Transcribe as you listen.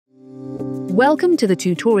Welcome to the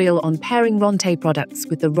tutorial on pairing Rointe products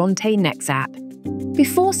with the Rointe Nexa app.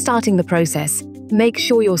 Before starting the process, make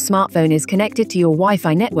sure your smartphone is connected to your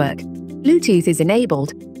Wi-Fi network, Bluetooth is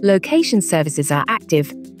enabled, location services are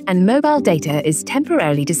active, and mobile data is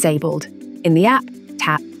temporarily disabled. In the app,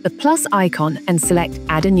 tap the plus icon and select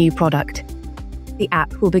Add a new product. The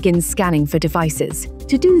app will begin scanning for devices.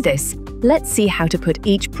 To do this, let's see how to put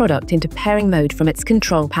each product into pairing mode from its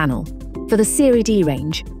control panel. For the Series D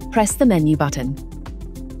range, press the menu button.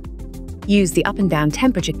 Use the up and down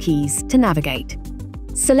temperature keys to navigate.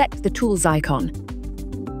 Select the Tools icon,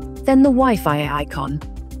 then the Wi-Fi icon.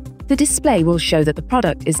 The display will show that the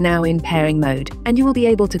product is now in pairing mode, and you will be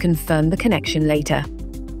able to confirm the connection later.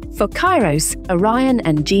 For Kairos, Orion,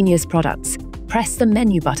 and Genius products, press the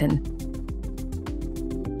menu button.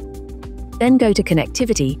 Then go to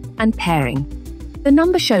Connectivity and Pairing. The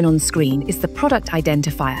number shown on screen is the product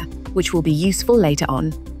identifier, which will be useful later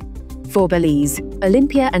on. For Belize,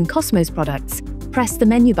 Olympia, and Cosmos products, press the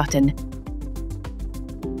menu button.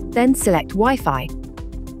 Then select Wi-Fi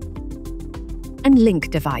and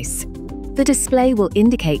Link Device. The display will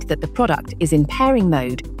indicate that the product is in pairing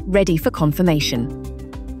mode, ready for confirmation.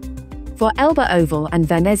 For Elba Oval and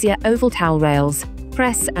Venezia Oval towel rails,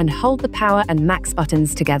 press and hold the power and max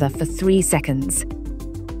buttons together for 3 seconds.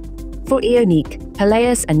 For Ionique,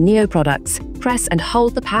 Peleus, and Neo products, press and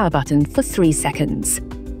hold the power button for 3 seconds.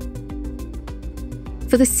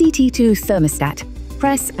 For the CT2 thermostat,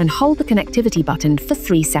 press and hold the connectivity button for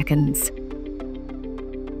 3 seconds.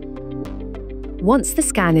 Once the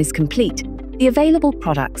scan is complete, the available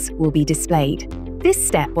products will be displayed. This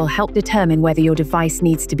step will help determine whether your device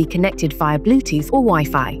needs to be connected via Bluetooth or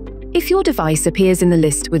Wi-Fi. If your device appears in the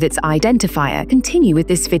list with its identifier, continue with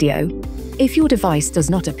this video. If your device does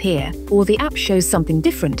not appear, or the app shows something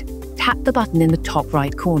different, tap the button in the top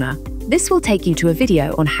right corner. This will take you to a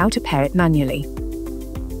video on how to pair it manually.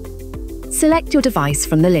 Select your device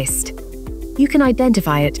from the list. You can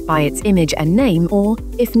identify it by its image and name or,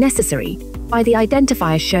 if necessary, by the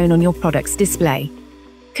identifier shown on your product's display.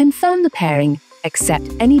 Confirm the pairing, accept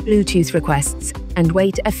any Bluetooth requests, and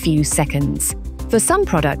wait a few seconds. For some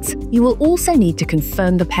products, you will also need to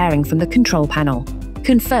confirm the pairing from the control panel.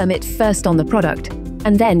 Confirm it first on the product,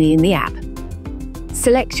 and then in the app.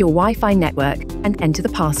 Select your Wi-Fi network and enter the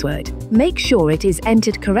password. Make sure it is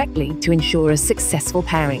entered correctly to ensure a successful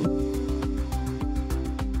pairing.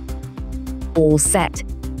 All set.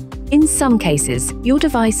 In some cases, your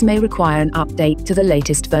device may require an update to the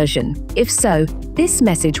latest version. If so, this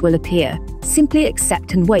message will appear. Simply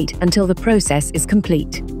accept and wait until the process is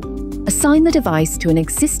complete. Assign the device to an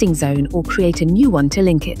existing zone or create a new one to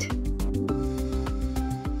link it.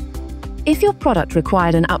 If your product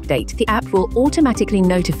required an update, the app will automatically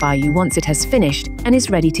notify you once it has finished and is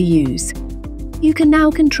ready to use. You can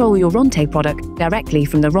now control your Rointe product directly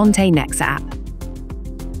from the Rointe Nexa app.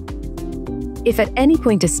 If at any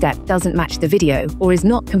point a step doesn't match the video or is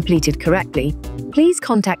not completed correctly, please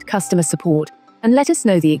contact customer support and let us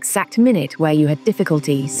know the exact minute where you had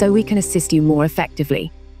difficulty so we can assist you more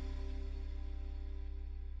effectively.